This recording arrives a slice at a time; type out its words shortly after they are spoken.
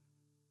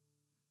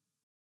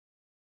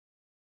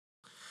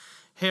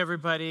Hey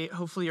everybody,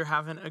 hopefully you're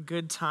having a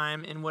good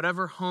time in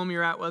whatever home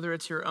you're at, whether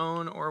it's your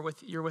own or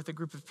you're with a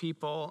group of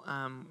people.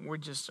 We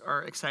just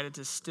are excited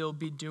to still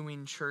be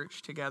doing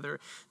church together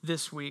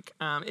this week.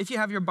 If you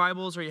have your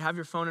Bibles or you have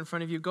your phone in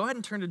front of you, go ahead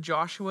and turn to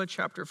Joshua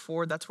chapter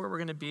 4. That's where we're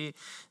going to be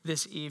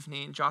this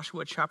evening.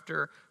 Joshua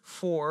chapter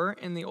 4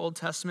 in the Old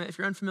Testament. If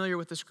you're unfamiliar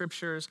with the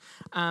scriptures,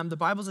 the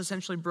Bible is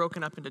essentially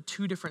broken up into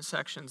two different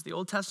sections, the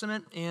Old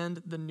Testament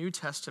and the New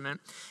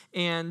Testament.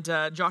 And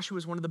Joshua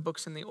is one of the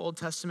books in the Old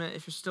Testament.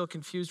 If you're still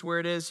confused where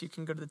it is, you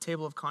can go to the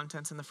table of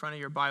contents in the front of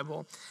your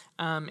Bible,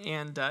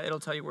 and it'll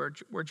tell you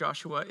where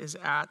Joshua is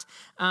at.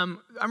 I'm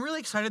really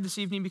excited this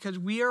evening because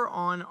we are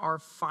on our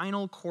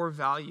final core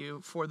value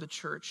for the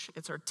church.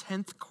 It's our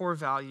 10th core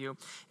value,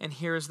 and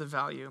here's the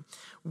value.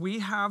 We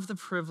have the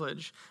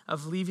privilege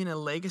of leaving a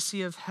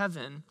legacy of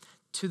heaven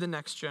to the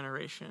next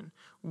generation.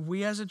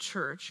 We as a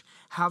church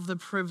have the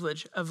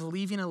privilege of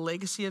leaving a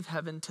legacy of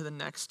heaven to the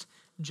next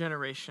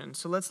generation.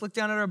 So let's look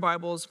down at our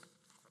Bibles.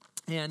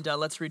 And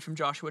let's read from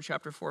Joshua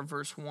chapter 4,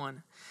 verse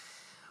 1.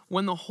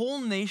 When the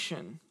whole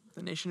nation,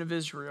 the nation of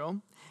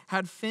Israel,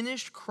 had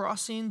finished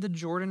crossing the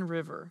Jordan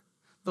River,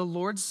 the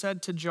Lord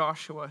said to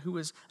Joshua, who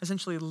was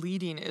essentially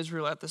leading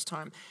Israel at this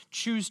time,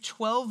 "Choose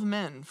 12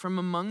 men from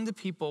among the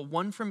people,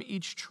 one from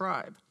each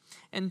tribe,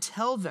 and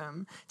tell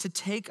them to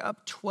take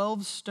up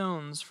 12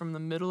 stones from the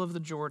middle of the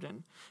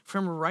Jordan,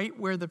 from right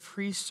where the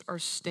priests are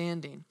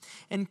standing,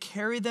 and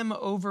carry them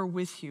over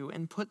with you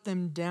and put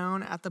them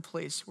down at the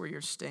place where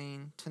you're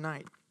staying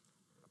tonight."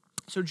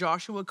 So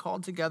Joshua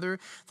called together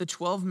the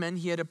 12 men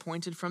he had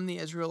appointed from the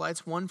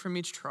Israelites, one from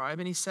each tribe,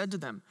 and he said to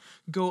them,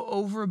 "Go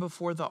over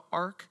before the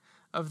ark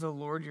of the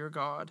Lord your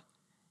God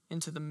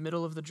into the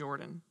middle of the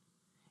Jordan.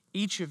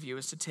 Each of you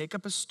is to take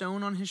up a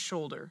stone on his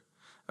shoulder,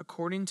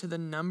 according to the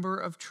number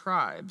of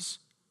tribes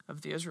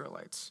of the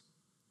Israelites,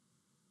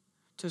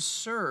 to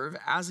serve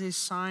as a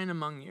sign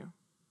among you.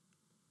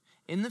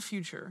 In the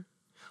future,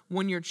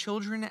 when your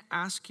children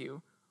ask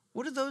you,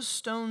 'What do those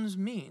stones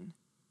mean?'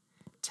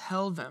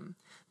 tell them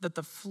that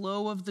the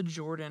flow of the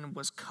Jordan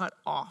was cut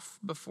off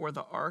before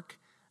the ark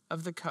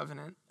of the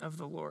covenant of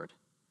the Lord.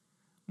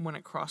 When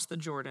it crossed the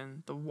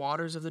Jordan, the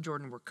waters of the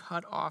Jordan were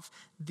cut off.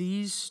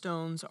 These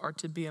stones are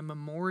to be a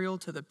memorial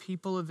to the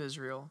people of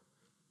Israel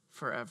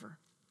forever."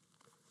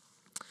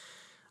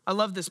 I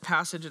love this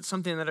passage. It's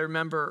something that I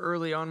remember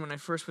early on when I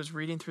first was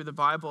reading through the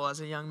Bible as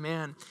a young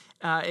man,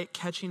 it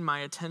catching my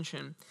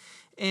attention.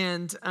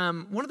 And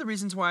one of the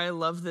reasons why I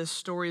love this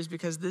story is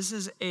because this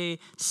is a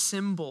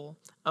symbol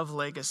of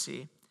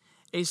legacy,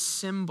 a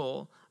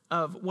symbol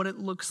of what it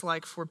looks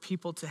like for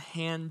people to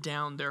hand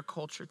down their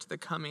culture to the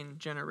coming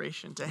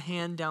generation, to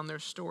hand down their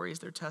stories,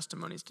 their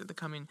testimonies to the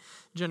coming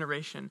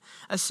generation.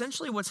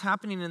 Essentially, what's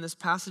happening in this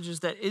passage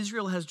is that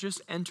Israel has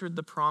just entered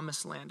the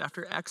promised land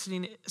after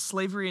exiting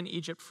slavery in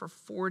Egypt for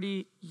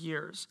 40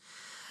 years.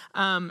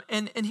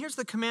 And here's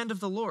the command of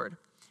the Lord.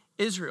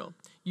 Israel,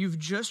 you've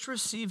just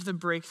received the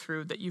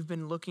breakthrough that you've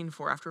been looking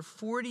for after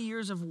 40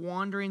 years of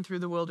wandering through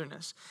the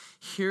wilderness.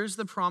 Here's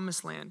the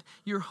promised land,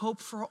 your hope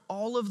for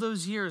all of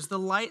those years, the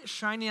light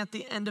shining at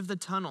the end of the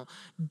tunnel.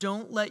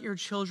 Don't let your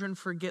children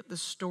forget the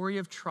story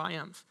of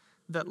triumph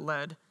that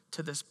led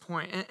to this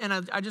point. And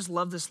I just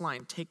love this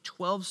line. Take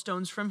 12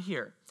 stones from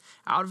here,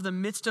 out of the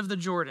midst of the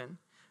Jordan,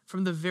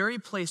 from the very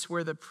place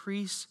where the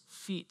priest's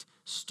feet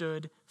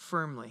stood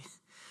firmly.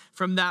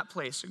 From that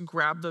place,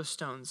 grab those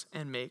stones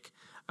and make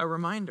a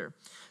reminder.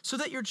 So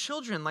that your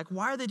children,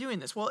 why are they doing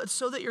this? Well, it's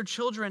so that your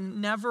children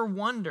never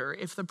wonder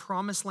if the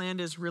promised land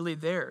is really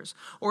theirs,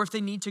 or if they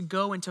need to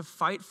go and to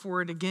fight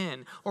for it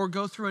again, or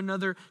go through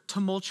another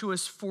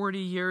tumultuous 40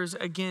 years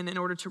again in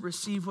order to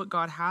receive what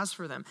God has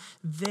for them.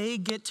 They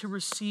get to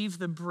receive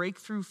the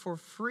breakthrough for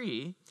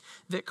free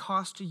that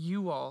cost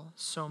you all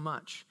so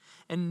much.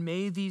 And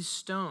may these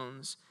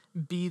stones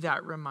be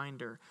that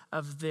reminder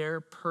of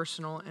their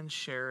personal and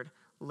shared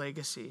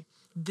legacy.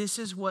 This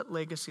is what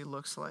legacy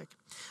looks like.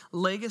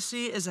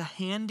 Legacy is a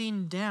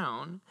handing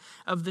down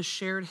of the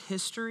shared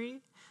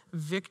history,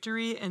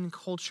 victory, and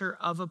culture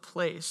of a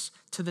place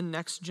to the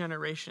next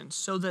generation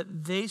so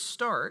that they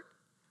start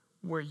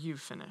where you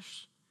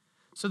finished.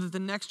 So that the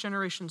next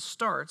generation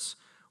starts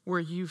where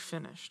you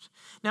finished.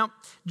 Now,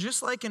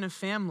 just like in a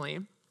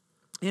family,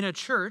 in a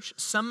church,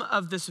 some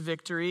of this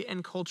victory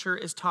and culture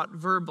is taught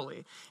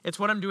verbally. It's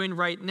what I'm doing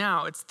right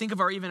now. Think of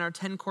our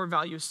 10 core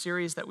values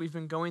series that we've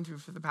been going through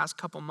for the past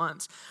couple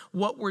months.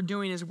 What we're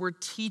doing is we're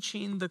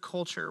teaching the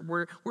culture.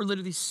 We're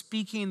literally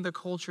speaking the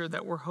culture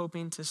that we're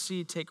hoping to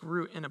see take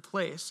root in a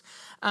place.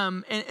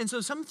 And so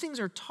some things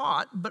are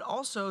taught, but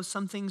also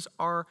some things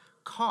are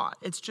caught.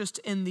 It's just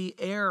in the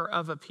air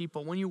of a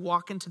people. When you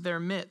walk into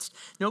their midst,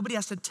 nobody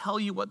has to tell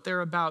you what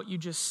they're about. You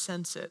just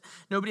sense it.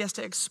 Nobody has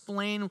to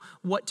explain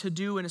what to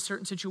do in a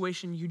certain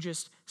situation. You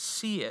just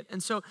see it.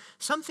 And so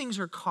some things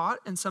are caught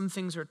and some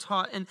things are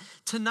taught. And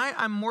tonight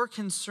I'm more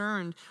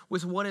concerned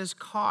with what is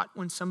caught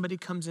when somebody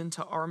comes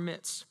into our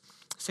midst.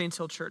 Saints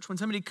Hill Church? When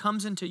somebody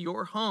comes into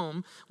your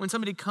home, when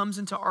somebody comes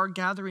into our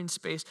gathering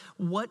space,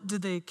 what do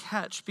they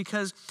catch?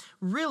 Because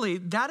really,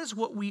 that is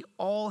what we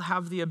all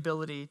have the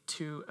ability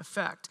to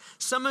affect.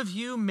 Some of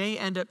you may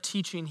end up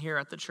teaching here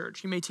at the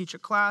church. You may teach a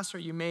class, or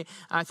you may,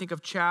 I think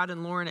of Chad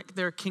and Lauren at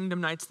their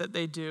Kingdom Nights that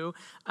they do.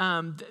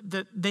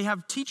 That they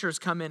have teachers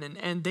come in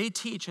and they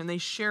teach and they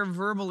share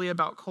verbally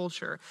about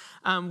culture.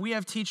 We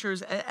have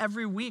teachers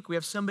every week. We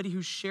have somebody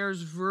who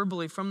shares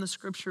verbally from the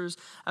scriptures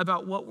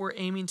about what we're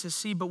aiming to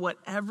see. But what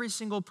every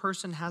single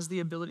person has the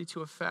ability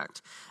to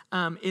affect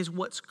is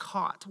what's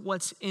caught,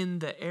 what's in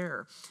the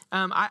air.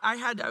 I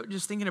was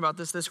just thinking about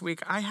this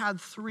week. I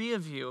had 3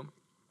 of you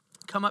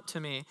come up to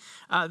me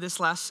this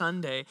last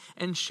Sunday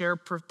and share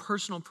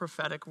personal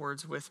prophetic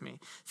words with me,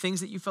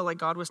 things that you felt like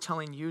God was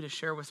telling you to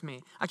share with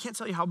me. I can't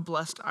tell you how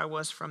blessed I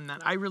was from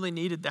that. I really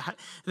needed that.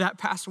 That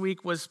past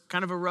week was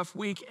kind of a rough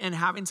week, and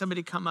having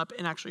somebody come up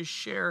and actually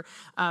share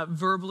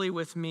verbally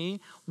with me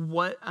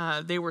what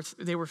they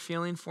were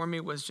feeling for me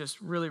was just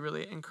really,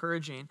 really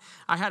encouraging.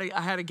 I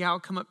had a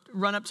gal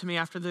run up to me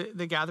after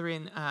the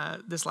gathering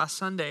this last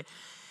Sunday.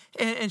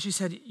 And she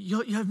said,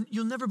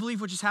 you'll never believe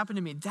what just happened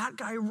to me. That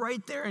guy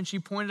right there, and she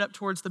pointed up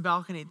towards the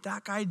balcony,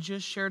 that guy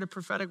just shared a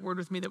prophetic word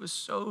with me that was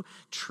so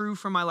true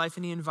for my life,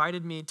 and he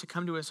invited me to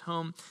come to his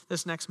home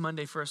this next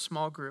Monday for a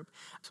small group.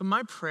 So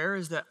my prayer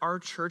is that our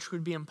church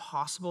would be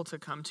impossible to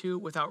come to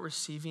without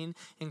receiving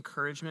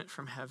encouragement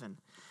from heaven.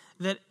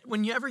 That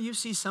whenever you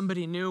see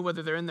somebody new,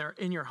 whether they're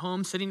in your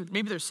home,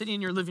 maybe they're sitting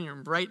in your living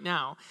room right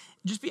now,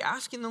 just be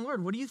asking the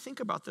Lord, what do you think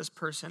about this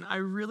person? I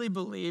really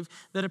believe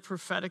that a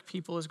prophetic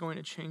people is going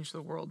to change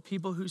the world.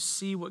 People who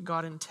see what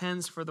God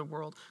intends for the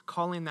world,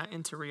 calling that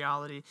into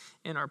reality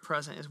in our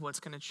present, is what's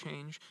going to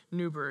change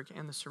Newburgh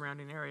and the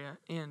surrounding area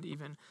and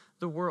even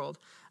the world.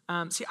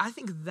 I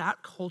think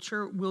that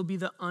culture will be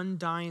the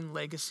undying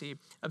legacy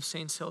of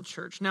Saints Hill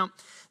Church. Now,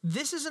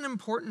 this is an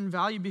important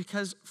value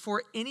because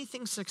for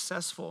anything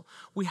successful,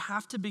 we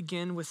have to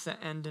begin with the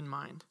end in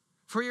mind.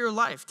 For your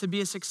life to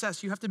be a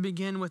success, you have to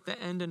begin with the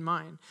end in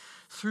mind.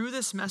 Through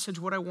this message,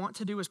 what I want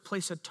to do is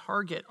place a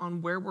target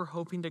on where we're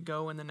hoping to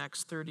go in the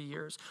next 30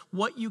 years,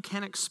 what you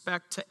can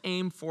expect to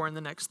aim for in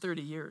the next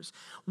 30 years.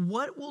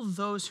 What will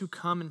those who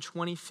come in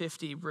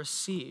 2050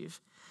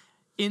 receive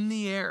in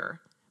the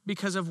air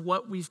because of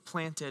what we've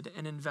planted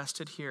and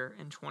invested here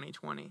in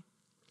 2020?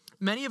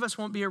 Many of us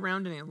won't be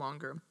around any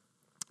longer,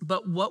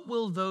 but what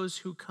will those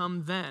who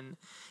come then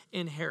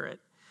inherit?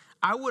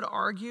 I would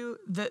argue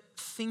that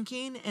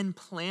thinking and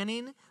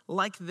planning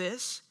like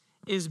this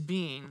is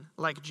being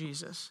like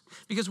Jesus.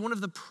 Because one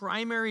of the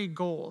primary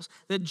goals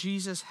that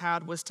Jesus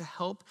had was to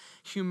help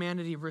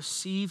humanity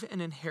receive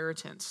an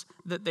inheritance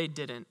that they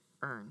didn't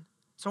earn.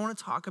 So I want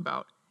to talk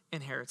about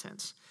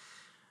inheritance.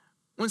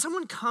 When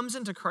someone comes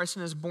into Christ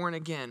and is born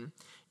again,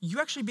 you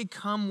actually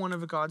become one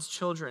of God's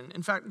children.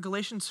 In fact,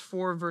 Galatians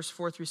 4, verse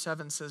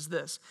 4-7 says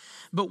this: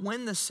 "But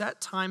when the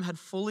set time had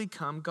fully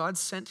come, God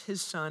sent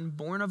his son,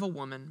 born of a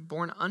woman,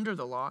 born under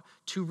the law,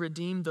 to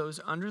redeem those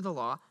under the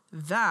law,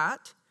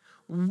 that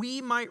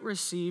we might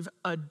receive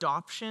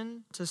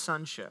adoption to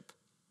sonship.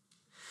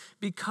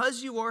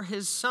 Because you are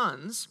his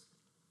sons,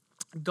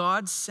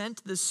 God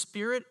sent the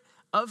Spirit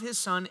of his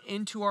Son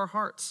into our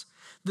hearts,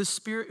 the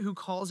Spirit who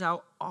calls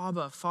out,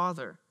 Abba,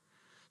 Father.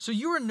 So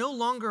you are no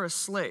longer a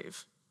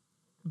slave,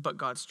 but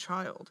God's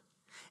child.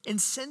 And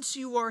since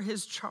you are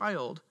his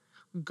child,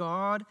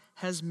 God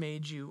has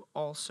made you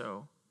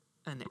also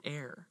an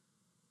heir."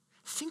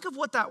 Think of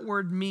what that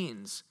word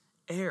means,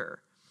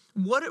 heir.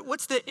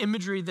 What's the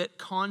imagery that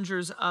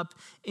conjures up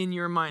in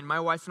your mind? My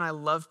wife and I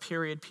love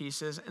period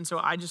pieces, and so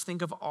I just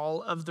think of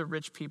all of the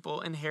rich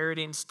people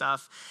inheriting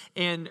stuff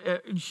and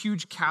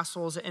huge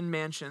castles and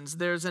mansions.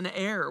 There's an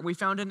heir. We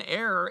found an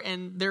heir,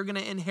 and they're going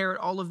to inherit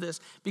all of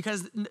this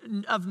because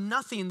of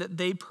nothing that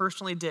they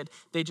personally did.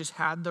 They just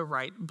had the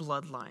right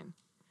bloodline.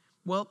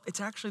 Well,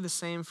 it's actually the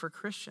same for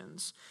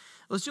Christians.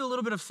 Let's do a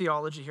little bit of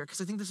theology here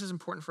because I think this is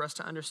important for us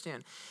to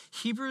understand.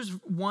 Hebrews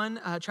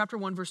 1, chapter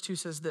 1, verse 2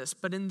 says this: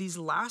 "But in these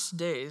last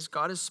days,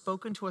 God has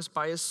spoken to us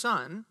by his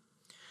Son,"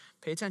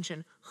 pay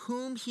attention,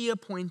 "whom he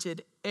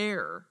appointed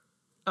heir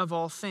of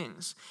all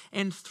things,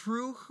 and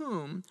through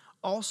whom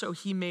also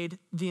he made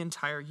the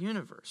entire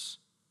universe."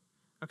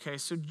 Okay,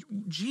 so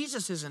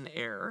Jesus is an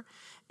heir,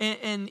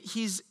 and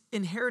he's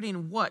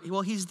inheriting what?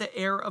 Well, he's the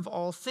heir of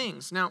all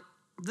things. Now,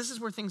 this is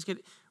where things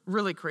get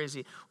really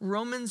crazy.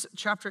 Romans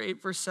chapter 8,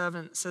 verse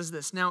 7 says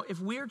this: "Now, if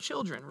we are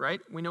children,"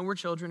 right? We know we're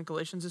children.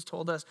 Galatians has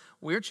told us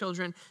we're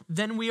children.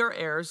 "Then we are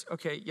heirs."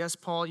 Okay, yes,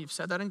 Paul, you've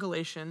said that in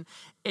Galatians.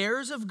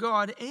 "Heirs of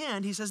God,"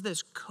 and he says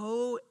this,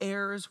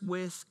 "co-heirs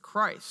with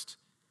Christ."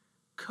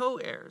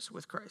 Co-heirs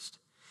with Christ.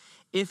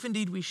 "If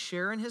indeed we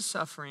share in his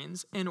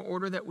sufferings, in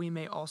order that we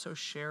may also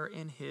share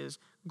in his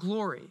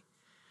glory."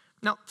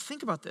 Now,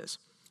 think about this.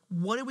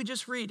 What did we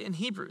just read in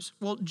Hebrews?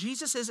 Well,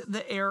 Jesus is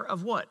the heir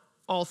of what?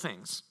 All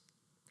things.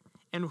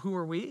 And who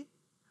are we?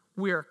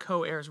 We are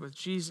co-heirs with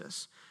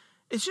Jesus.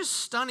 It's just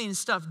stunning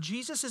stuff.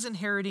 Jesus is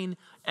inheriting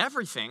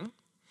everything,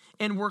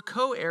 and we're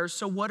co-heirs,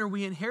 so what are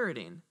we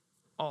inheriting?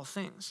 All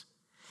things.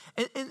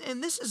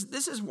 And this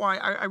is why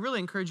I really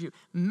encourage you,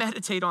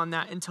 meditate on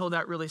that until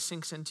that really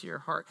sinks into your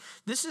heart.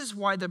 This is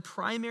why the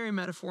primary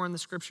metaphor in the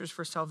scriptures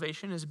for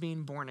salvation is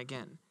being born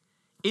again.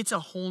 It's a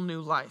whole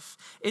new life.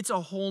 It's a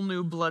whole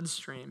new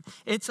bloodstream.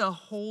 It's a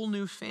whole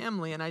new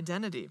family and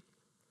identity.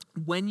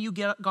 When you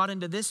got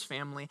into this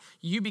family,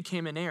 you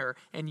became an heir,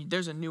 and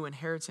there's a new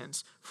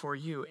inheritance for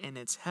you, and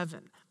it's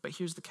heaven. But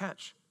here's the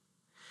catch.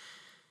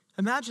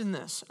 Imagine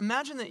this.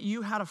 Imagine that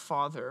you had a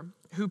father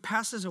who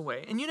passes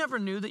away, and you never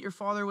knew that your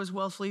father was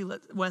wealthy.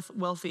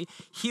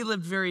 He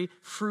lived very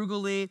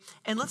frugally,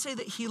 and let's say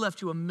that he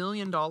left you $1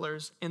 million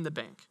in the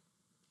bank.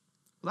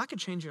 Well, that could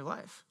change your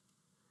life.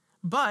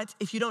 But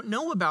if you don't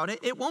know about it,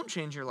 it won't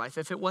change your life.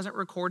 If it wasn't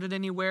recorded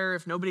anywhere,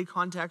 if nobody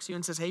contacts you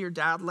and says, hey, your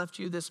dad left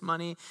you this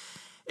money,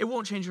 it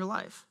won't change your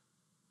life.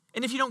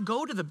 And if you don't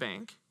go to the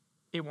bank,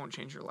 it won't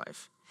change your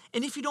life.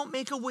 And if you don't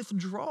make a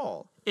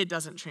withdrawal, it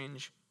doesn't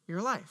change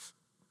your life.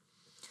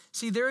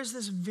 See, there is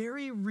this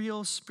very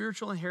real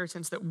spiritual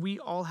inheritance that we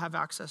all have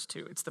access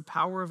to. It's the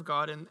power of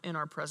God in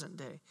our present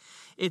day.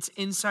 It's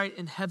insight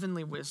and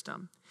heavenly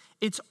wisdom.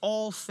 It's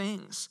all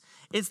things.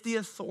 It's the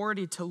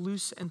authority to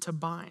loose and to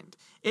bind.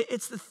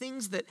 It's the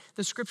things that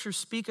the scriptures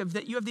speak of,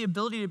 that you have the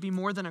ability to be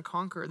more than a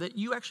conqueror, that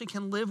you actually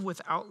can live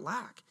without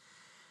lack.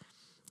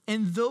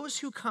 And those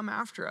who come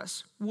after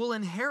us will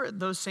inherit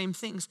those same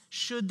things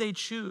should they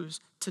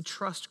choose to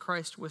trust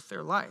Christ with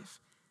their life.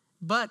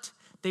 But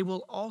they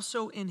will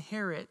also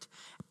inherit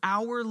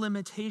our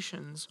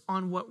limitations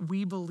on what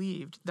we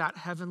believed that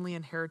heavenly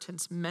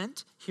inheritance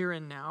meant here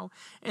and now,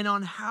 and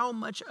on how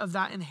much of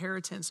that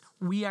inheritance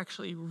we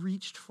actually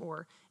reached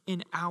for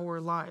in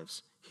our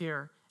lives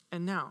here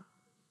and now.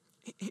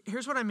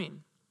 Here's what I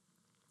mean.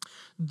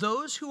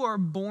 Those who are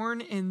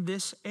born in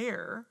this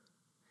era,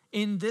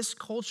 in this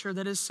culture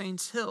that is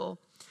Saints Hill,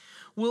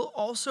 will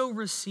also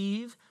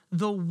receive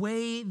the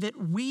way that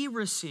we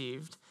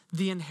received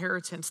the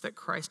inheritance that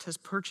Christ has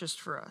purchased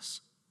for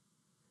us.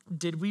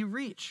 Did we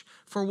reach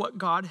for what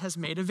God has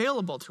made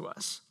available to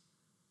us?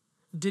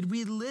 Did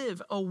we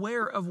live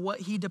aware of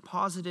what he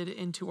deposited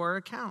into our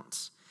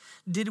accounts?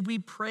 Did we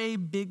pray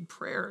big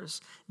prayers?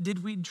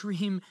 Did we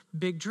dream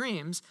big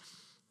dreams?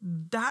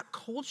 That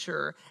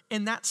culture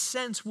and that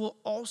sense will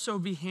also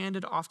be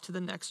handed off to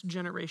the next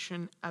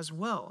generation as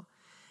well.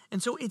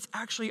 And so it's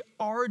actually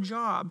our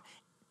job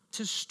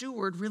to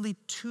steward really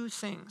two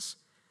things: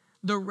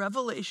 the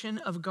revelation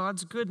of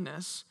God's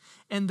goodness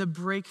and the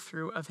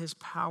breakthrough of his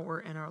power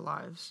in our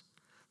lives.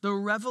 The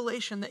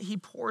revelation that he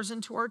pours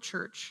into our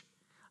church,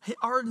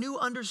 our new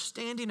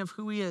understanding of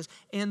who he is,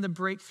 and the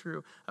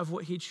breakthrough of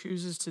what he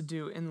chooses to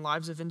do in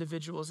lives of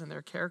individuals in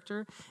their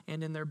character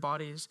and in their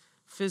bodies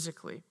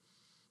physically.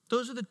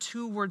 Those are the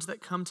two words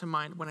that come to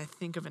mind when I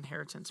think of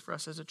inheritance for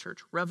us as a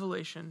church: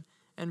 revelation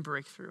and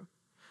breakthrough.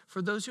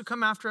 For those who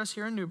come after us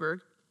here in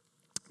Newburgh,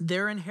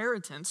 their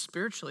inheritance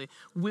spiritually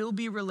will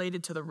be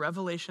related to the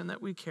revelation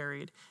that we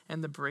carried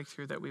and the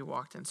breakthrough that we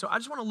walked in. So I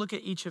just want to look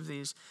at each of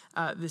these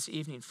this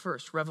evening.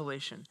 First,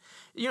 revelation.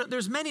 You know,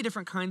 there's many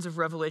different kinds of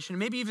revelation.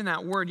 Maybe even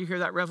that word, you hear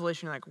that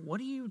revelation, you're like, what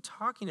are you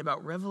talking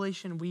about?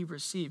 Revelation we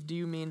received. Do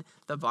you mean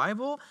the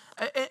Bible?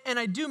 And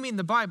I do mean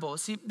the Bible.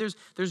 See,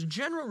 there's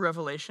general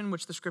revelation,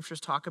 which the scriptures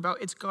talk about.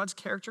 It's God's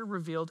character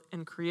revealed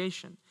in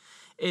creation.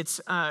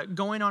 It's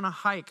going on a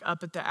hike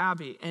up at the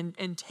Abbey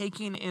and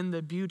taking in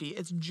the beauty.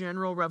 It's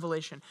general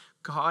revelation.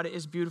 God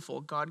is beautiful.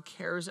 God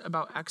cares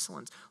about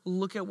excellence.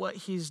 Look at what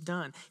he's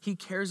done. He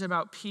cares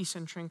about peace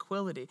and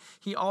tranquility.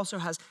 He also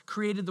has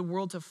created the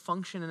world to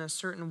function in a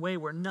certain way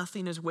where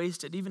nothing is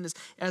wasted. Even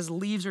as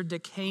leaves are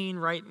decaying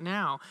right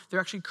now, they're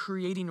actually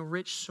creating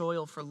rich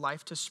soil for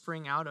life to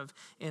spring out of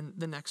in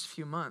the next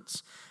few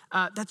months.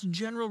 That's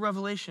general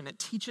revelation. It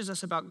teaches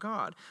us about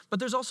God.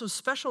 But there's also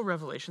special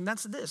revelation.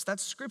 That's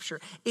scripture.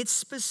 It's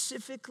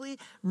specifically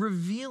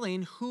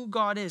revealing who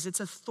God is.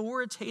 It's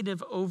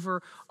authoritative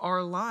over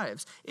our lives.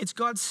 It's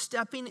God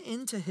stepping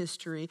into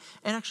history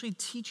and actually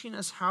teaching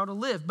us how to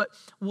live. But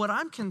what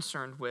I'm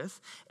concerned with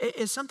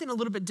is something a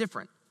little bit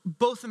different.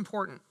 Both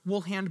important.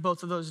 We'll hand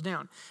both of those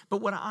down. But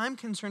what I'm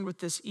concerned with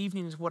this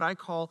evening is what I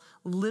call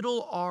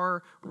little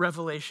r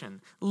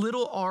revelation.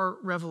 Little r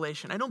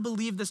revelation. I don't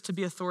believe this to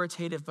be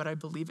authoritative, but I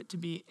believe it to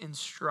be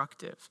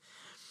instructive.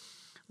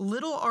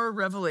 Little r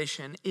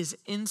revelation is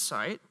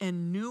insight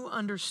and new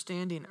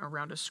understanding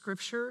around a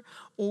scripture,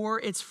 or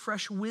it's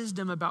fresh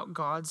wisdom about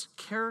God's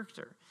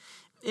character.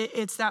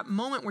 It's that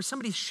moment where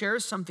somebody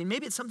shares something.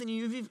 Maybe it's something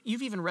you've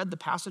even read the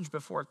passage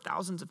before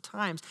thousands of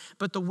times,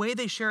 but the way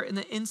they share it and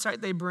the insight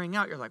they bring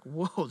out, you're like,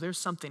 whoa, there's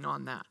something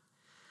on that.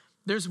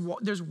 There's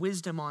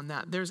wisdom on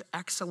that. There's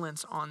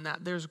excellence on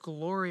that. There's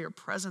glory or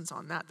presence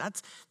on that.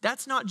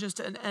 That's not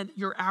just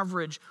your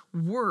average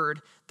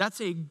word. That's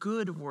a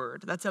good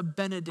word. That's a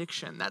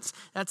benediction. That's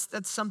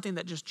something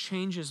that just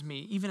changes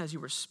me, even as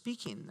you were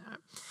speaking that.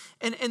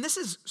 And this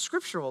is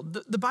scriptural.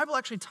 The Bible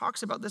actually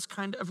talks about this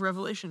kind of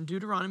revelation.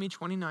 Deuteronomy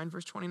 29,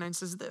 verse 29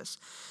 says this: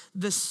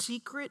 the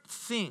secret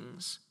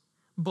things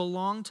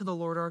belong to the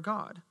Lord our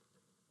God,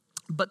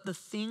 but the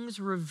things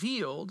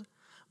revealed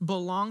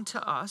belong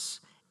to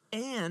us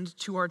and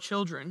to our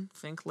children,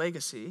 think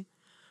legacy,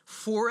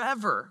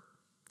 forever,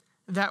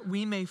 that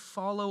we may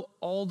follow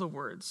all the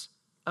words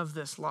of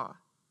this law.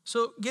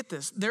 So get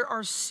this, there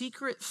are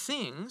secret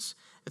things,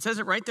 it says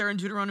it right there in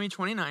Deuteronomy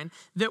 29,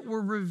 that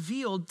were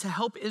revealed to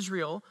help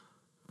Israel.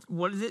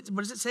 What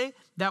does it say?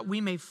 That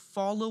we may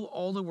follow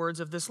all the words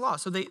of this law.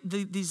 So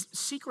these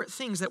secret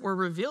things that were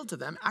revealed to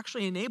them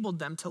actually enabled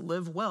them to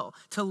live well,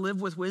 to live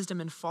with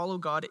wisdom and follow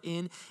God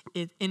in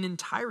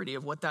entirety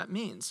of what that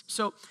means.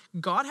 So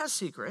God has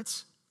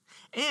secrets,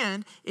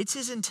 and it's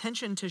his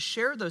intention to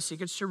share those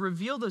secrets, to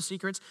reveal those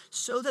secrets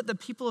so that the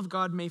people of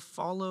God may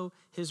follow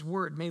his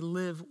word, may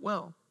live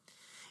well.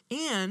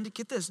 And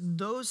get this,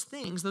 those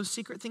things, those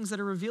secret things that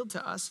are revealed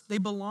to us, they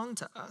belong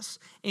to us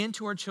and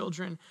to our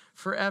children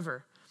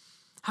forever.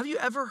 Have you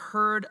ever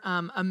heard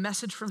a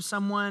message from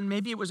someone?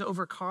 Maybe it was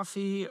over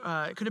coffee.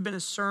 It could have been a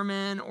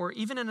sermon or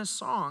even in a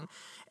song.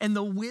 And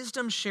the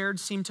wisdom shared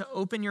seemed to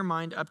open your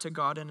mind up to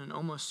God in an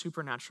almost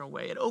supernatural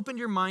way. It opened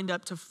your mind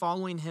up to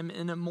following him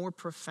in a more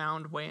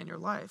profound way in your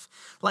life,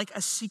 like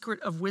a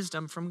secret of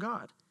wisdom from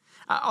God.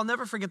 I'll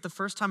never forget the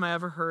first time I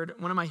ever heard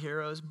one of my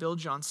heroes, Bill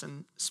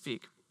Johnson,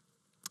 speak.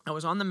 I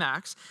was on the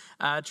MAX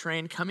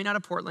train coming out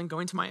of Portland,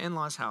 going to my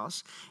in-laws'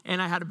 house, and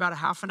I had about a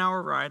half an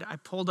hour ride. I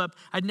pulled up.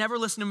 I'd never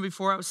listened to him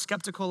before. I was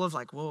skeptical of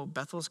like, whoa,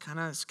 Bethel's kind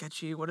of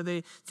sketchy. What do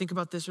they think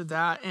about this or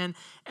that? And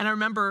I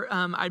remember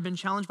I'd been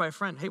challenged by a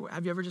friend. Hey,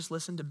 have you ever just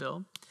listened to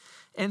Bill?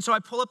 And so I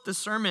pull up the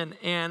sermon,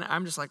 and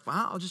I'm just like,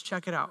 wow, I'll just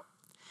check it out.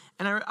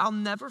 And I'll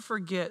never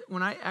forget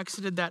when I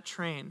exited that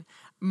train,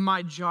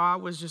 my jaw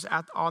was just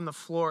on the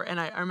floor. And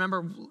I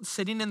remember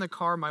sitting in the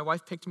car, my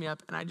wife picked me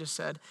up, and I just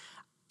said,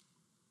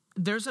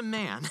 there's a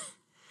man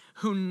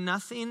who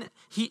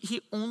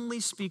he only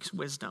speaks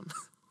wisdom.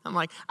 I'm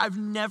like, I've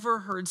never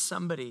heard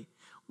somebody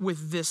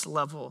with this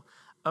level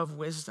of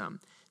wisdom,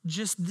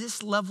 just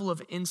this level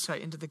of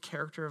insight into the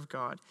character of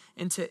God,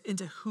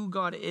 into who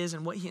God is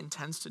and what he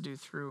intends to do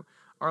through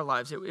our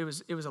lives. It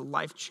was a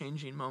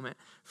life-changing moment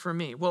for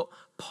me. Well,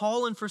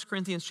 Paul in 1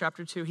 Corinthians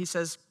chapter 2, he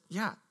says,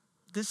 yeah,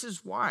 this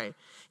is why.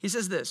 He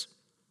says this,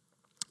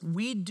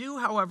 we do,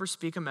 however,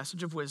 speak a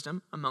message of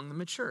wisdom among the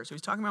mature. So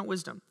he's talking about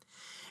wisdom.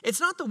 It's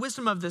not the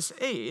wisdom of this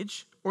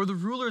age or the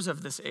rulers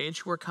of this age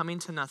who are coming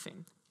to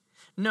nothing.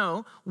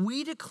 No,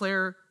 we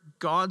declare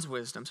God's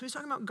wisdom. So he's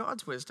talking about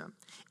God's wisdom.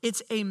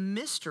 It's a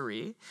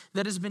mystery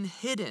that has been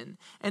hidden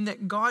and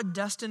that God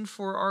destined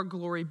for our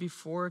glory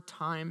before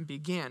time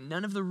began.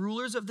 None of the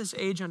rulers of this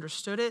age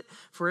understood it,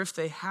 for if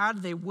they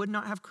had, they would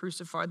not have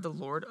crucified the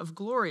Lord of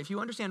glory. If you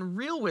understand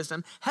real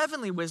wisdom,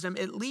 heavenly wisdom,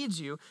 it leads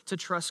you to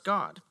trust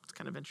God. It's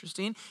kind of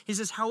interesting. He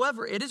says,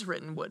 however, it is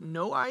written, what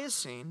no eye has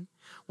seen,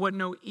 what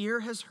no ear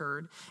has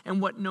heard,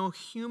 and what no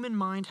human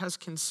mind has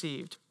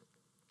conceived,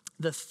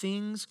 the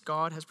things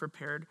God has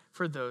prepared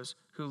for those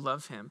who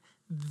love him.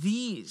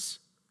 These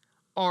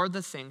are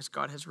the things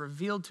God has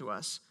revealed to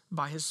us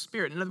by his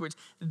Spirit. In other words,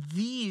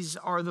 these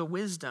are the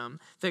wisdom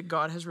that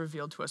God has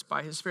revealed to us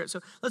by his Spirit. So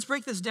let's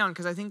break this down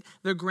because I think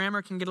the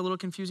grammar can get a little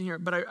confusing here,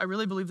 but I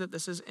really believe that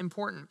this is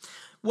important.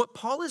 What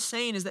Paul is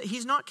saying is that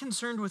he's not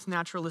concerned with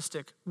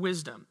naturalistic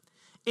wisdom.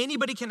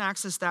 Anybody can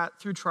access that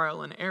through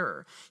trial and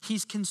error.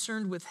 He's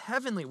concerned with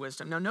heavenly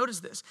wisdom. Now notice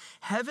this,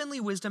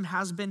 heavenly wisdom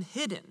has been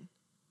hidden.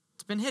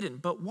 It's been hidden,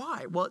 but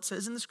why? Well, it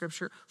says in the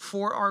scripture,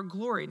 for our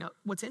glory. Now,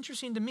 what's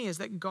interesting to me is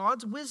that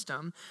God's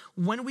wisdom,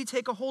 when we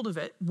take a hold of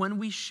it, when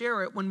we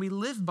share it, when we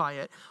live by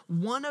it,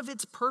 one of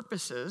its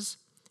purposes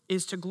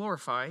is to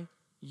glorify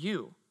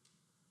you.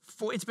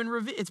 It's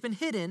been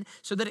hidden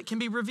so that it can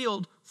be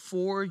revealed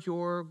for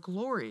your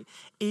glory.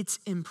 It's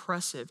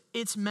impressive.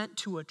 It's meant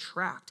to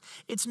attract.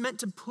 It's meant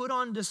to put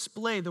on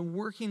display the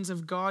workings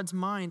of God's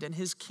mind and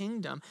his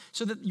kingdom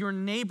so that your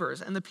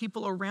neighbors and the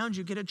people around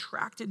you get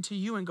attracted to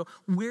you and go,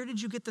 where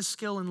did you get the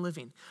skill in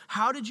living?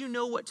 How did you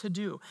know what to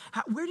do?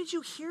 Where did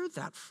you hear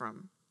that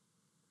from?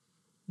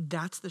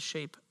 That's the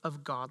shape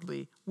of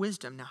godly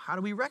wisdom. Now, how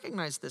do we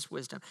recognize this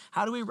wisdom?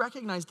 How do we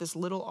recognize this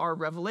little r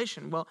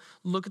revelation? Well,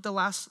 look at the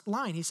last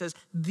line. He says,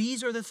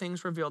 these are the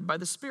things revealed by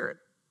the Spirit.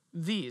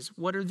 These,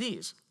 what are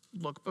these?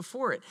 Look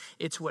before it.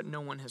 It's what no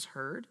one has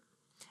heard.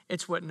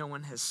 It's what no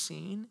one has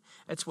seen.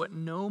 It's what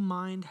no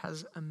mind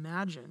has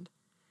imagined.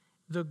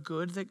 The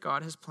good that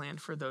God has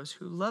planned for those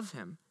who love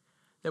him,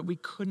 that we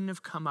couldn't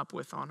have come up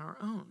with on our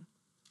own.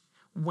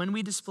 When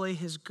we display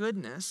his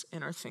goodness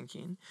in our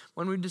thinking,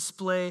 when we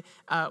display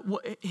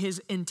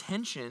his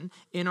intention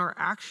in our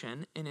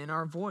action and in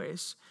our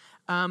voice,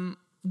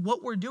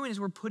 what we're doing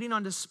is we're putting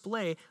on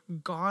display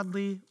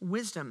godly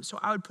wisdom. So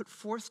I would put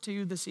forth to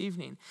you this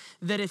evening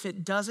that if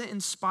it doesn't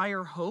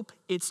inspire hope,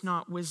 it's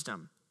not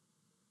wisdom.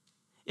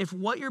 If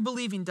what you're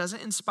believing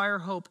doesn't inspire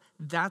hope,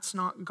 that's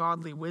not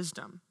godly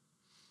wisdom.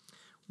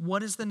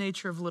 What is the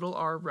nature of little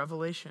r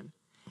revelation?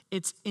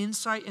 It's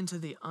insight into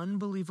the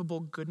unbelievable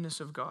goodness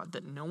of God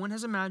that no one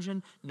has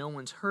imagined, no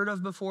one's heard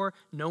of before,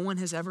 no one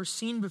has ever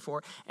seen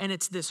before. And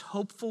it's this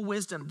hopeful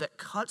wisdom that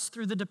cuts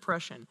through the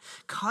depression,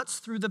 cuts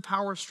through the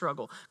power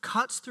struggle,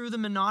 cuts through the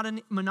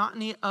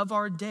monotony of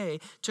our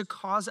day to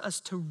cause us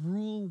to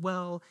rule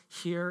well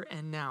here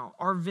and now.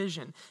 Our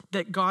vision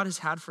that God has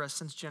had for us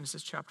since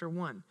Genesis chapter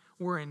 1.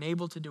 We're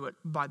enabled to do it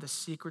by the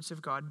secrets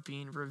of God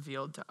being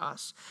revealed to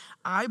us.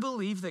 I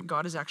believe that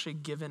God has actually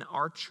given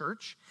our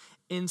church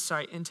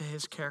insight into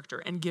his character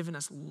and given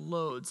us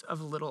loads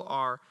of little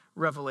r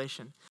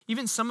revelation.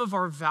 Even some of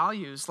our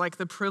values, like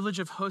the privilege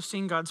of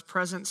hosting God's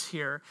presence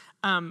here,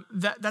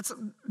 that's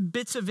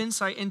bits of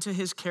insight into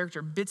his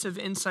character, bits of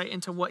insight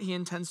into what he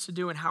intends to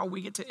do and how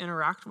we get to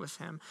interact with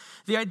him.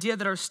 The idea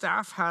that our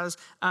staff has,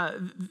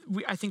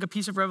 I think a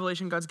piece of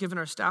revelation God's given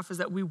our staff is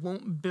that we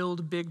won't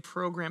build big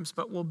programs,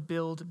 but we'll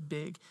build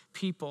big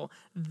people.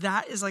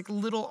 That is like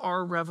little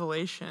r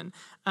revelation.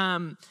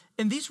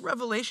 And these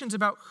revelations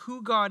about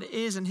who God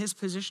is and his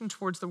position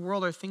towards the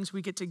world are things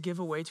we get to give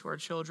away to our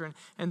children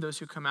and those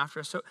who come after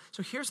us.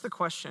 So here's the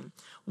question.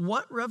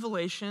 What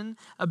revelation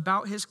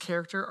about his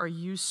character are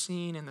you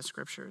seeing in the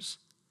scriptures?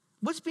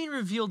 What's being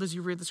revealed as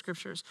you read the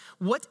scriptures?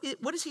 What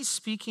is he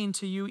speaking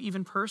to you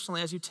even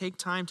personally as you take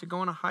time to go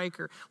on a hike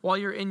or while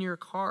you're in your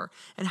car?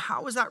 And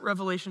how is that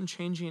revelation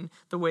changing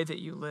the way that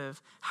you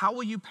live? How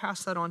will you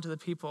pass that on to the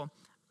people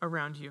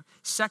around you?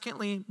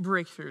 Secondly,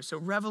 breakthrough. So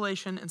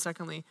revelation, and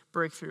secondly,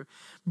 breakthrough.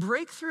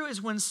 Breakthrough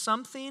is when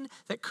something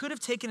that could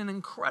have taken an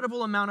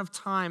incredible amount of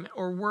time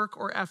or work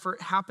or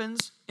effort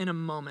happens in a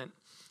moment.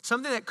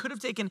 Something that could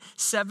have taken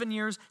 7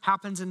 years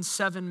happens in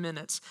 7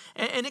 minutes.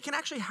 And it can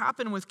actually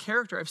happen with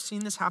character. I've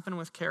seen this happen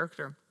with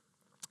character.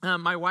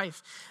 My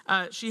wife,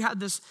 she had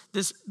this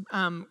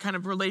kind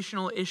of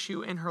relational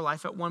issue in her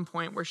life at one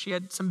point where she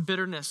had some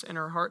bitterness in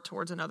her heart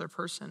towards another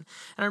person.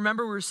 And I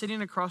remember we were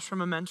sitting across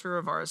from a mentor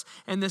of ours,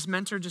 and this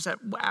mentor just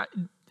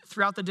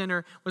throughout the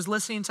dinner was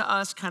listening to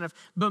us kind of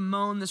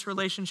bemoan this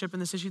relationship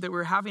and this issue that we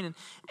were having.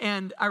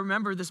 And I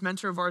remember this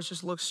mentor of ours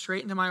just looked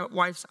straight into my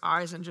wife's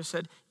eyes and just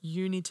said,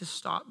 "You need to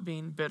stop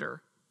being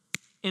bitter."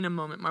 In a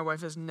moment. My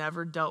wife has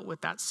never dealt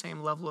with that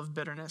same level of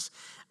bitterness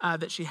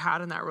that she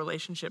had in that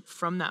relationship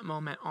from that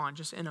moment on,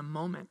 just in a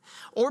moment.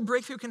 Or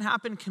breakthrough can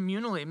happen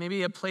communally.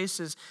 Maybe a place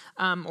is,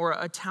 or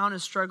a town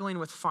is struggling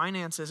with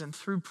finances, and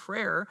through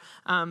prayer,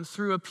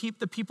 through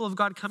the people of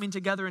God coming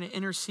together and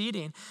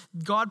interceding,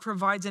 God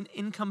provides an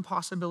income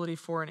possibility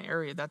for an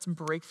area. That's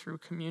breakthrough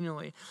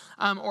communally.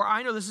 Or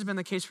I know this has been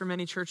the case for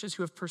many churches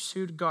who have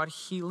pursued God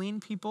healing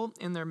people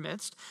in their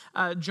midst.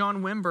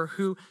 John Wimber,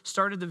 who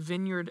started the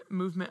Vineyard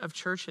movement of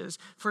churches,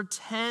 for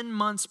 10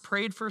 months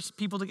prayed for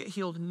people to get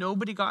healed.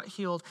 Nobody got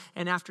healed.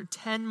 And after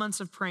 10 months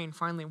of praying,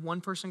 finally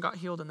one person got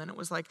healed. And then it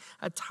was like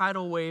a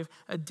tidal wave,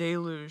 a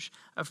deluge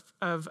of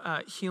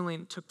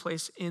healing took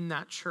place in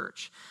that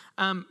church.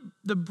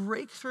 The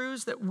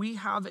breakthroughs that we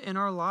have in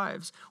our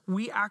lives,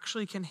 we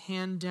actually can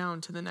hand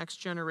down to the next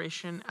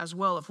generation as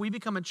well. If we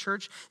become a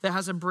church that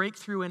has a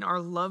breakthrough in our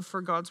love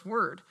for God's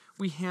word,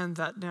 we hand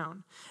that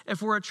down.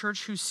 If we're a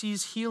church who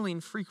sees healing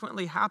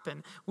frequently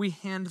happen, we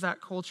hand that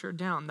culture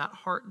down, that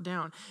heart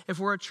down. If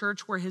we're a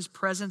church where his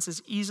presence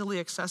is easily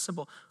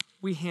accessible,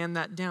 we hand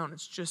that down.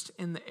 It's just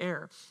in the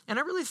air. And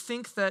I really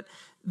think that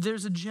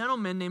there's a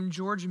gentleman named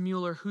George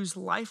Mueller whose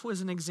life was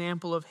an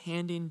example of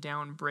handing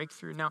down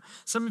breakthrough. Now,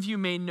 some of you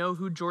may know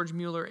who George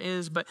Mueller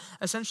is, but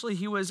essentially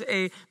he was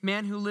a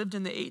man who lived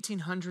in the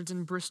 1800s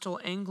in Bristol,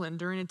 England,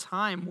 during a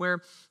time where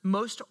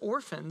most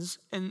orphans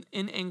in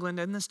England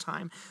in this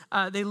time,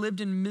 they lived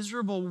in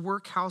miserable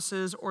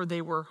workhouses or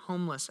they were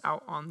homeless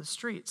out on the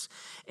streets.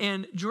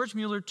 And George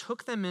Mueller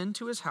took them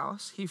into his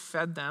house. He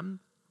fed them.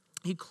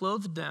 He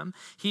clothed them,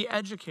 he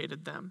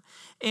educated them.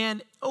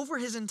 And over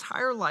his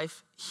entire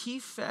life, he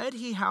fed,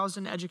 he housed,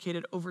 and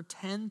educated over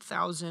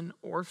 10,000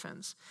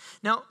 orphans.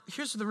 Now,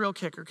 here's the real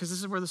kicker, because this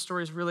is where the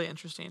story is really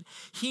interesting.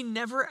 He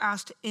never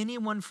asked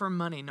anyone for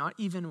money, not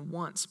even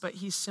once, but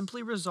he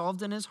simply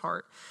resolved in his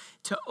heart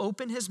to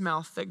open his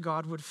mouth that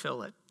God would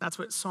fill it. That's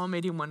what Psalm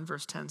 81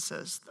 verse 10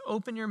 says.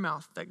 Open your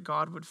mouth that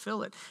God would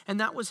fill it. And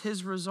that was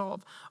his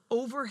resolve.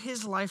 Over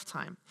his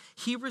lifetime,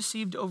 he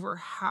received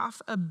over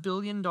 $500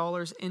 million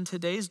in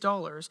today's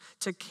dollars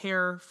to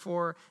care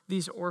for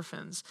these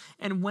orphans.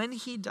 And when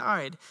he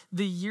died,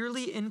 the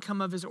yearly income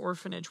of his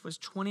orphanage was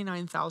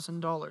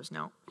 $29,000.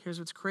 Now, here's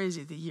what's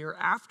crazy. The year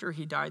after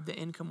he died, the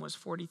income was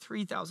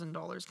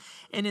 $43,000.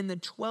 And in the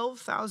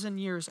 12,000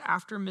 years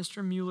after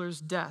Mr. Mueller's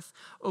death,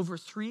 over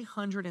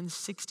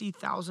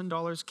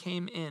 $360,000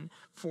 came in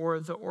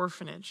for the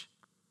orphanage.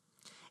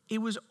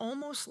 It was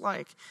almost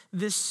like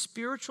this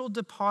spiritual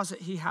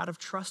deposit he had of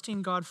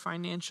trusting God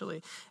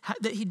financially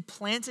that he'd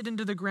planted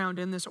into the ground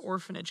in this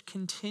orphanage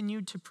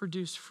continued to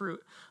produce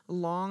fruit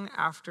long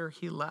after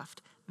he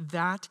left.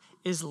 That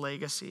is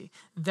legacy.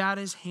 That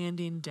is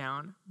handing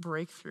down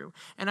breakthrough.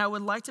 And I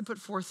would like to put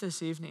forth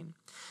this evening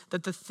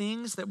that the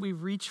things that we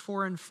reach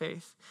for in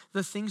faith,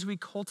 the things we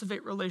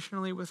cultivate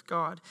relationally with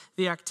God,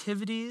 the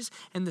activities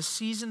and the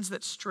seasons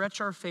that stretch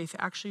our faith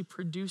actually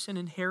produce an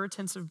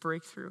inheritance of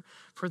breakthrough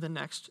for the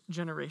next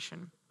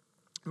generation.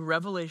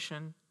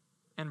 Revelation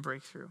and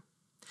breakthrough.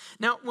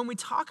 Now, when we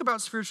talk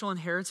about spiritual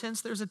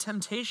inheritance, there's a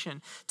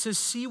temptation to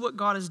see what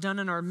God has done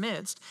in our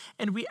midst,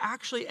 and we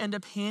actually end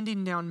up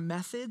handing down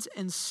methods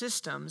and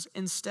systems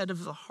instead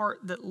of the heart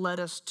that led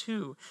us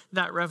to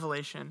that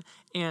revelation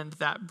and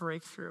that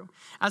breakthrough.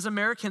 As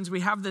Americans, we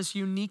have this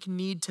unique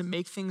need to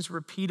make things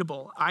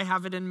repeatable. I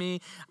have it in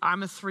me.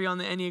 I'm a 3 on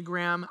the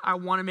Enneagram. I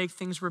want to make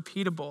things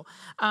repeatable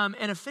and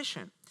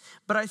efficient.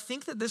 But I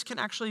think that this can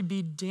actually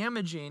be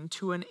damaging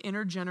to an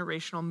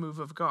intergenerational move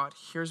of God.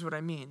 Here's what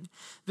I mean.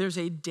 There's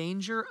a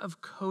danger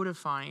of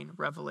codifying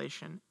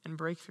revelation and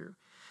breakthrough.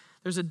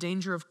 There's a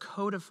danger of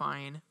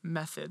codifying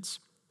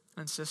methods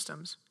and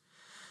systems.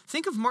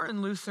 Think of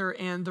Martin Luther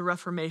and the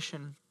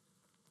Reformation.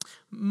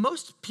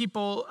 Most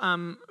people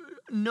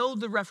know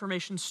the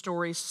Reformation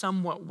story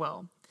somewhat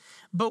well.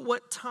 But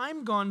what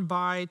time gone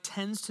by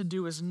tends to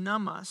do is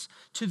numb us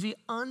to the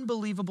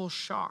unbelievable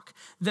shock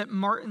that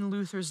Martin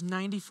Luther's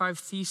 95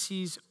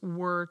 Theses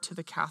were to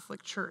the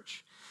Catholic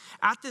Church.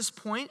 At this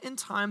point in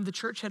time, the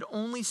church had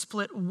only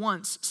split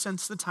once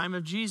since the time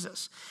of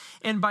Jesus.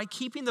 And by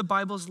keeping the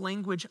Bible's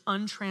language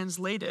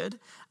untranslated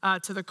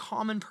to the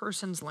common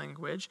person's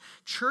language,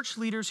 church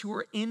leaders who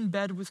were in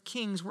bed with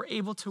kings were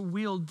able to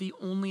wield the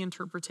only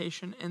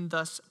interpretation and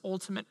thus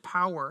ultimate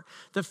power,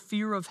 the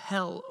fear of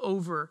hell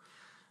over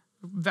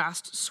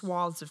vast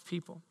swaths of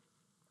people.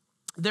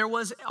 There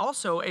was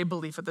also a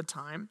belief at the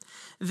time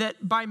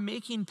that by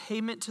making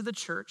payment to the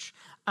church,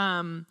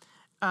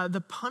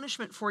 the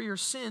punishment for your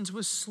sins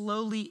was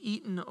slowly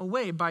eaten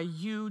away by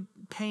you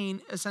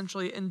paying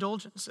essentially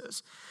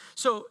indulgences.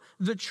 So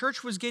the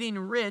church was getting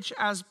rich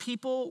as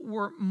people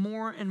were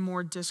more and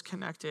more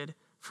disconnected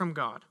from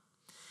God.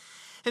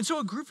 And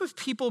so a group of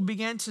people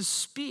began to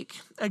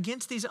speak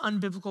against these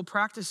unbiblical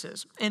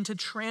practices and to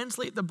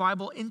translate the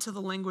Bible into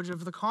the language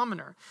of the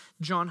commoner.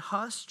 John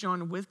Huss,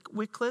 John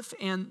Wycliffe,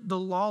 and the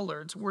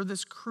Lollards were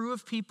this crew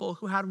of people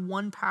who had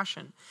one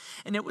passion,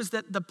 and it was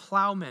that the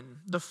plowman,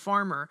 the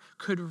farmer,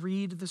 could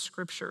read the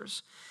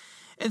scriptures.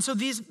 And so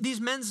these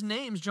men's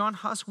names, John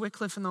Huss,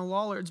 Wycliffe, and the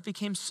Lollards,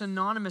 became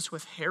synonymous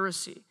with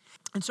heresy.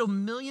 And so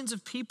millions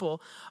of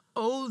people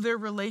owe their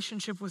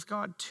relationship with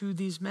God to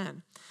these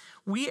men.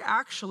 We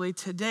actually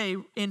today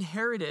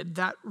inherited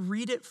that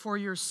read it for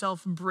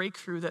yourself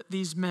breakthrough that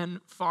these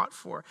men fought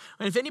for.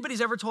 And if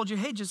anybody's ever told you,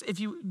 hey, just if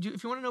you want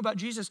to know about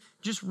Jesus,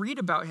 just read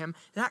about him,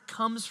 that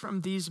comes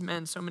from these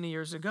men so many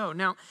years ago.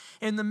 Now,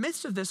 in the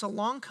midst of this,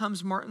 along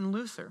comes Martin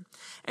Luther.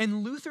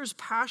 And Luther's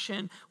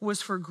passion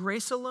was for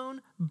grace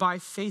alone, by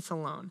faith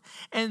alone.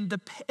 And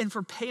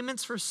for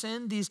payments for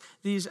sin, these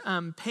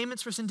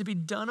payments for sin to be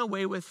done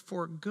away with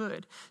for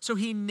good. So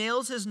he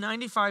nails his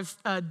 95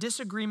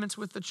 disagreements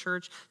with the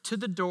church to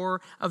the door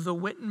of the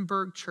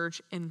Wittenberg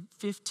church in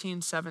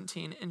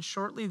 1517. And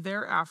shortly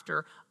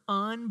thereafter,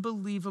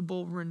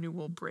 unbelievable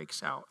renewal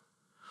breaks out.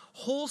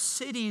 Whole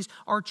cities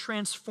are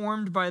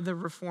transformed by the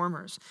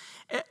reformers.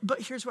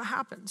 But here's what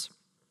happens.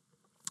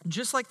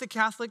 Just like the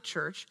Catholic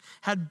Church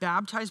had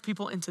baptized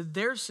people into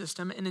their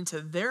system and into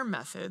their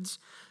methods,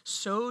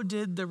 so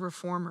did the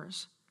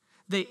reformers.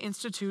 They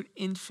institute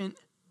infant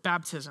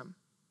baptism.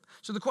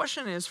 So the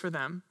question is for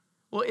them,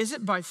 well, is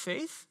it by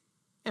faith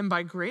and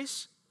by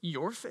grace,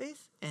 your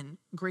faith and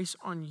grace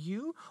on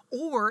you,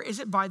 or is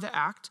it by the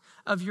act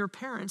of your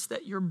parents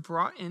that you're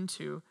brought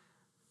into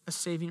a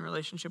saving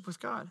relationship with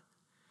God?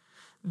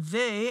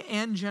 They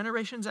and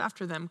generations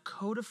after them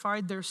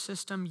codified their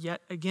system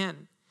yet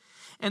again.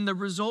 And the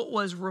result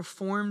was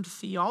reformed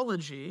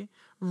theology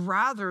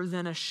rather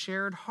than a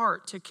shared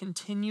heart to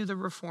continue the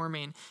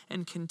reforming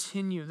and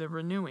continue the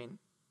renewing.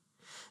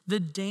 The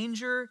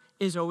danger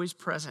is always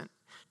present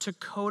to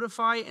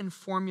codify and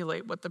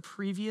formulate what the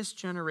previous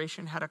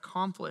generation had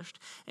accomplished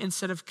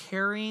instead of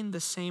carrying the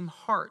same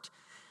heart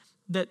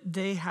that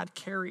they had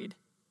carried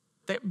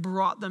that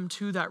brought them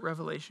to that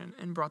revelation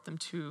and brought them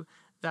to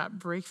that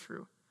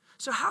breakthrough.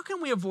 So how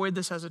can we avoid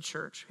this as a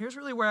church? Here's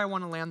really where I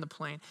want to land the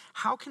plane.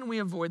 How can we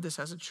avoid this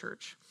as a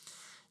church?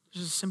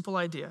 There's a simple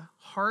idea.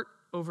 Heart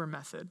over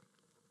method.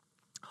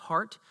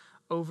 Heart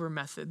over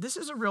method. This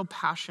is a real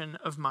passion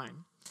of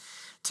mine.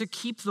 To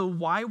keep the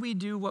why we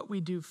do what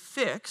we do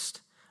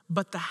fixed,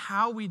 but the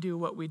how we do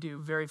what we do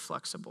very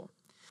flexible.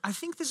 I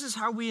think this is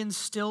how we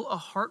instill a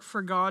heart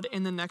for God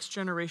in the next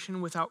generation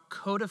without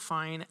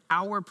codifying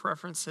our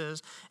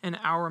preferences and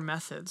our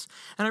methods.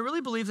 And I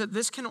really believe that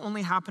this can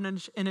only happen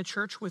in a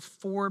church with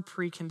 4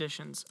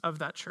 preconditions of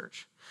that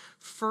church.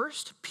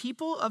 First,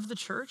 people of the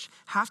church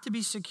have to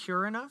be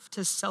secure enough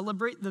to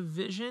celebrate the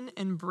vision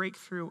and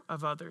breakthrough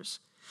of others.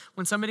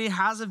 When somebody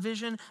has a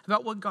vision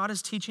about what God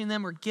is teaching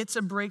them or gets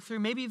a breakthrough,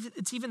 maybe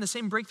it's even the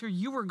same breakthrough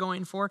you were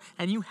going for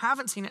and you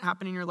haven't seen it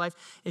happen in your life,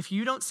 if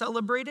you don't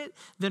celebrate it,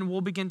 then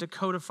we'll begin to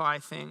codify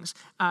things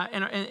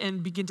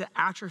and begin to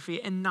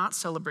atrophy and not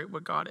celebrate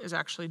what God is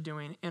actually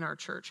doing in our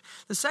church.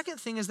 The second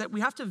thing is that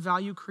we have to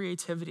value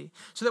creativity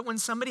so that when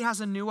somebody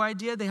has a new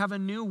idea, they have a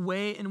new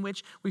way in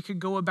which we could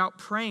go about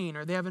praying,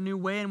 or they have a new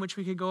way in which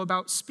we could go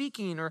about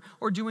speaking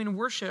or doing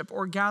worship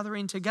or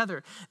gathering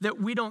together, that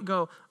we don't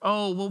go,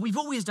 oh, well, we've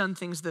always done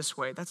things this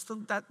way.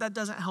 That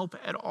doesn't help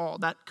at all.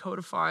 That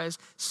codifies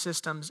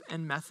systems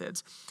and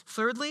methods.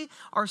 Thirdly,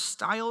 our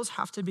styles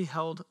have to be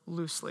held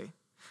loosely.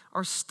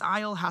 Our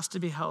style has to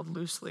be held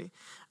loosely.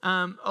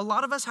 A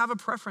lot of us have a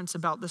preference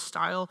about the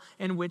style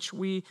in which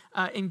we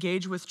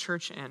engage with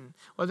church in,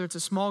 whether it's a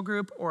small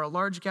group or a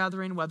large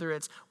gathering, whether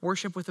it's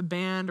worship with a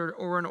band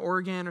or an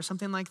organ or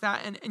something like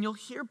that. And you'll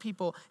hear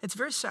people, it's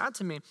very sad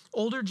to me,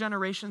 older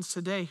generations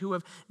today who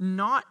have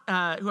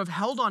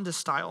held on to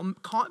style,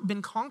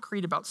 been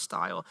concrete about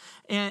style.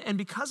 And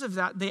because of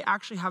that, they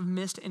actually have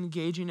missed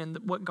engaging in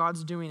what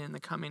God's doing in the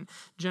coming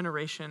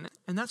generation.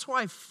 And that's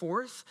why,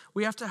 fourth,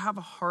 we have to have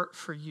a heart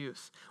for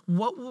youth.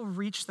 What will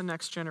reach the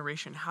next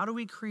generation? How do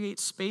we create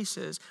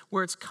spaces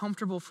where it's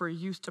comfortable for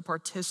youth to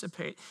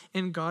participate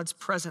in God's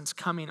presence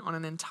coming on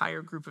an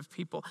entire group of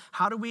people?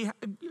 How do we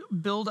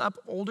build up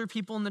older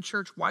people in the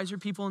church, wiser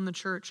people in the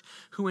church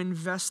who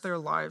invest their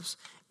lives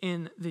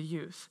in the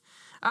youth?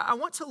 I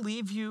want to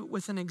leave you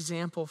with an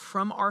example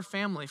from our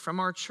family, from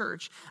our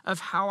church,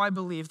 of how I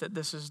believe that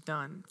this is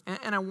done.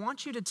 And I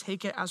want you to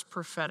take it as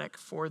prophetic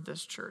for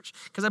this church,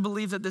 because I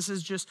believe that this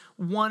is just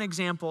one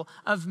example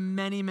of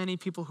many, many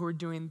people who are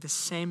doing the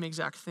same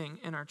exact thing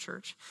in our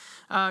church.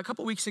 A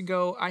couple weeks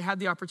ago, I had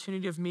the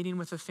opportunity of meeting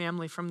with a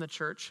family from the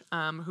church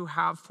who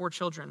have 4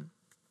 children.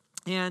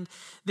 And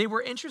they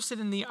were interested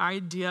in the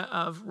idea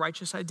of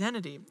righteous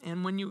identity.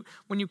 And when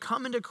you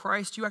come into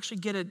Christ, you actually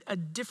get a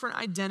different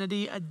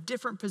identity, a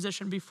different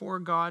position before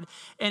God.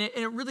 And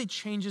it really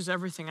changes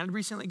everything. I'd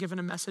recently given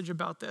a message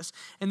about this.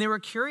 And they were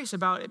curious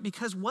about it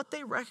because what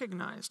they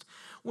recognized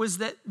was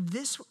that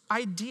this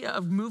idea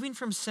of moving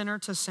from sinner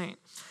to saint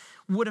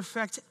would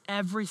affect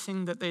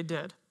everything that they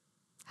did.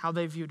 How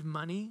they viewed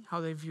money,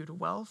 how they viewed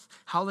wealth,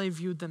 how they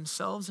viewed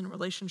themselves in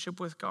relationship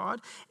with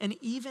God, and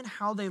even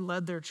how they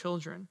led their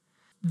children.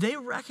 They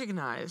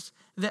recognized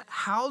that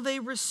how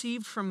they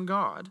received from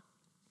God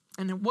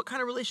and what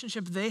kind of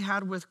relationship they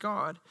had with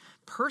God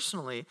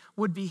personally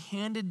would be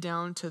handed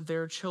down to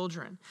their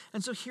children.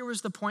 And so here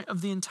was the point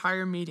of the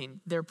entire meeting.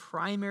 Their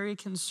primary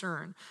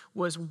concern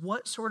was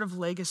what sort of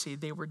legacy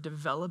they were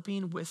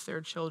developing with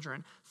their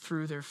children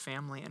through their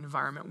family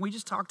environment. We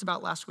just talked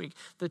about last week,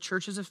 the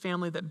church is a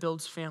family that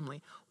builds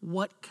family.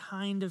 What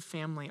kind of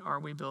family are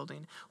we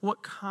building?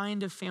 What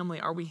kind of family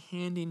are we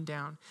handing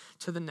down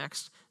to the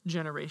next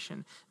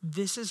generation?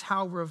 This is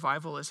how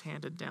revival is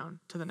handed down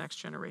to the next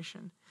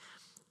generation.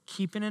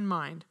 Keeping in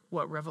mind,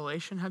 what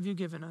revelation have you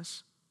given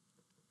us?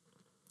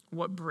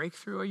 What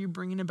breakthrough are you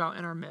bringing about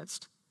in our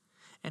midst?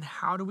 And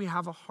how do we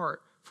have a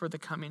heart for the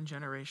coming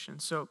generation?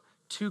 So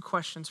 2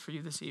 questions for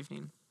you this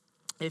evening.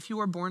 If you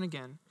are born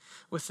again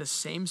with the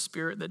same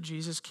spirit that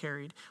Jesus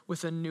carried,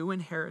 with a new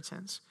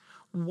inheritance,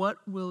 what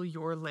will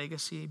your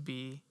legacy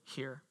be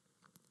here?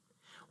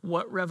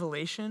 What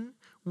revelation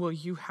will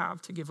you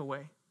have to give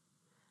away?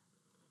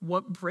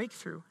 What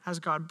breakthrough has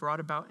God brought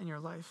about in your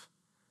life?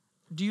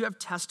 Do you have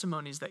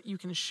testimonies that you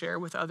can share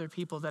with other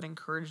people that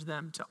encourage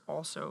them to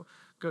also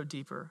go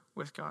deeper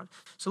with God?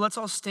 So let's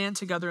all stand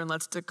together and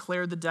let's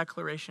declare the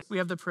declaration. We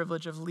have the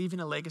privilege of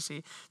leaving a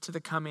legacy to the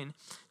coming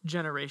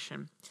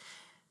generation.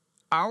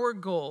 Our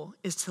goal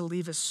is to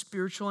leave a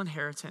spiritual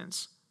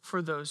inheritance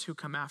for those who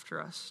come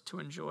after us to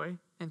enjoy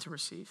and to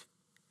receive.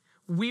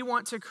 We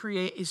want to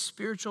create a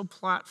spiritual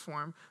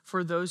platform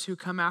for those who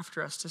come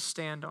after us to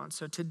stand on.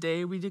 So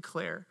today we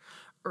declare,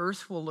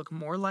 earth will look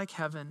more like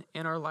heaven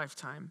in our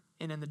lifetime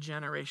and in the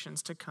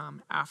generations to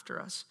come after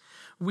us.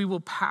 We will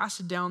pass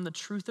down the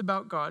truth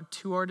about God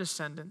to our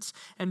descendants.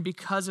 And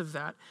because of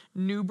that,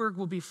 Newburgh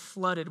will be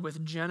flooded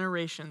with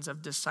generations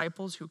of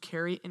disciples who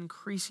carry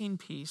increasing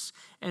peace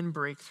and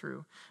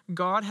breakthrough.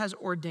 God has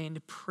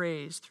ordained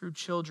praise through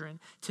children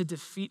to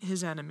defeat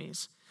his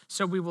enemies.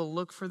 So we will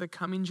look for the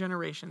coming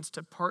generations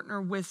to partner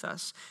with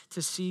us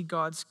to see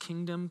God's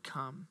kingdom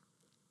come.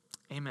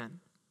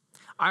 Amen.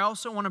 I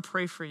also want to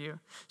pray for you.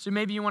 So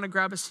maybe you want to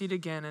grab a seat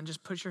again and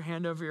just put your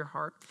hand over your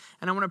heart.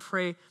 And I want to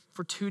pray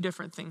for 2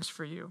 different things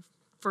for you.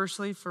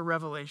 Firstly, for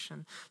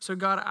revelation. So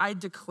God, I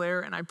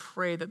declare and I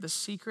pray that the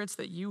secrets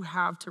that you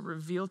have to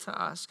reveal to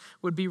us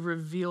would be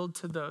revealed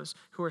to those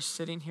who are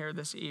sitting here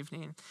this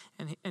evening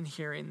and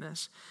hearing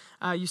this.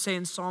 You say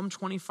in Psalm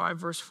 25,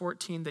 verse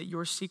 14, that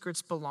your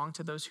secrets belong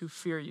to those who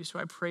fear you. So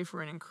I pray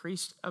for an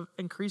increase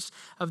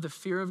of the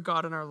fear of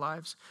God in our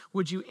lives.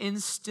 Would you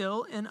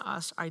instill in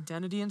us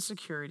identity and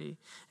security?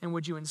 And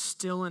would you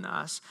instill in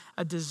us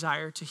a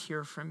desire to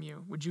hear from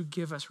you? Would you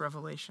give us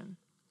revelation?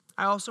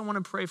 I also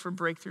want to pray for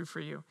breakthrough for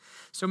you.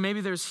 So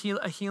maybe there's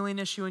a healing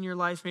issue in your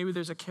life. Maybe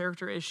there's a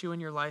character issue in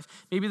your life.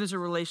 Maybe there's a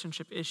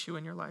relationship issue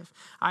in your life.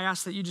 I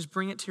ask that you just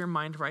bring it to your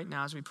mind right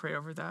now as we pray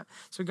over that.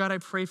 So God, I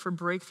pray for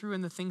breakthrough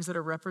in the things that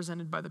are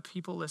represented by the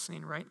people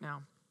listening right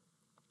now.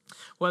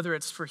 Whether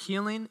it's for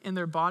healing in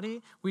their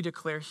body, we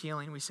declare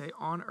healing. We say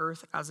on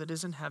earth as it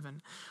is in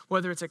heaven.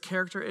 Whether it's a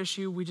character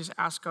issue, we just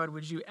ask God,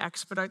 would you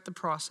expedite the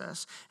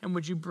process and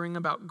would you bring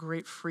about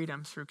great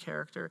freedom through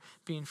character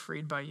being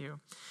freed by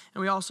you?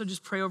 And we also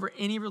just pray over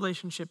any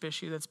relationship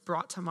issue that's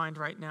brought to mind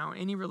right now,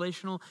 any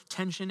relational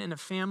tension in a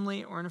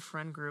family or in a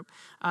friend group,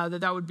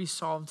 that would be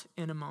solved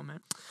in a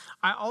moment.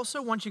 I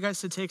also want you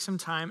guys to take some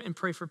time and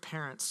pray for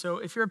parents. So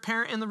if you're a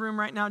parent in the room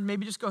right now,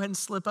 maybe just go ahead and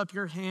slip up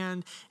your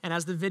hand, and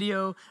as the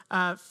video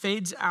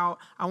fades out,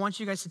 I want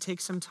you guys to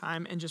take some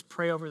time and just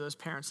pray over those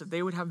parents, that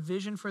they would have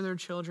vision for their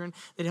children,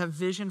 they'd have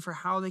vision for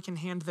how they can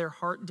hand their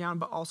heart down,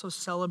 but also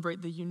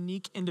celebrate the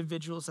unique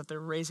individuals that they're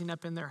raising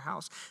up in their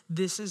house.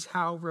 This is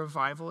how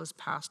revival is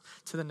passed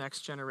to the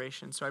next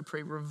generation. So I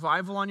pray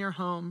revival on your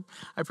home.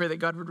 I pray that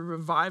God would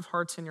revive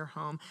hearts in your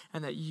home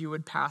and that you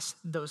would pass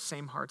those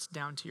same hearts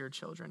down to your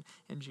children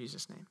in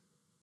Jesus' name.